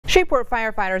Shreveport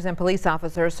firefighters and police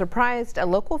officers surprised a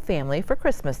local family for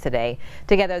Christmas today.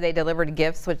 Together they delivered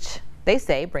gifts which they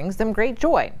say brings them great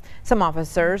joy. Some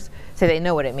officers say they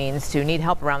know what it means to need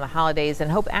help around the holidays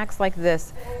and hope acts like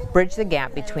this bridge the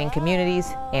gap between communities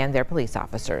and their police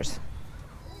officers.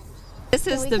 This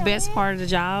is the best part of the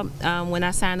job. When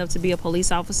I signed up to be a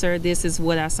police officer, this is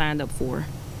what I signed up for.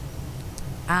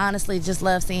 I honestly just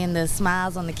love seeing the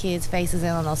smiles on the kids' faces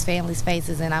and on those families'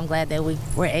 faces, and I'm glad that we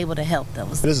were able to help them.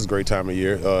 This is a great time of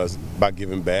year by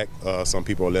giving back. Some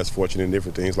people are less fortunate in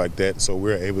different things like that, so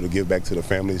we're able to give back to the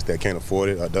families that can't afford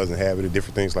it or doesn't have it,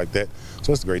 different things like that.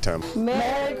 So it's a great time.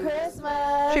 Merry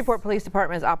Christmas! Shreveport Police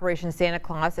Department's Operation Santa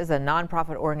Claus is a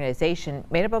nonprofit organization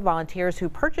made up of volunteers who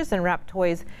purchase and wrap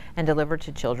toys and deliver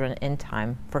to children in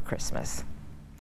time for Christmas.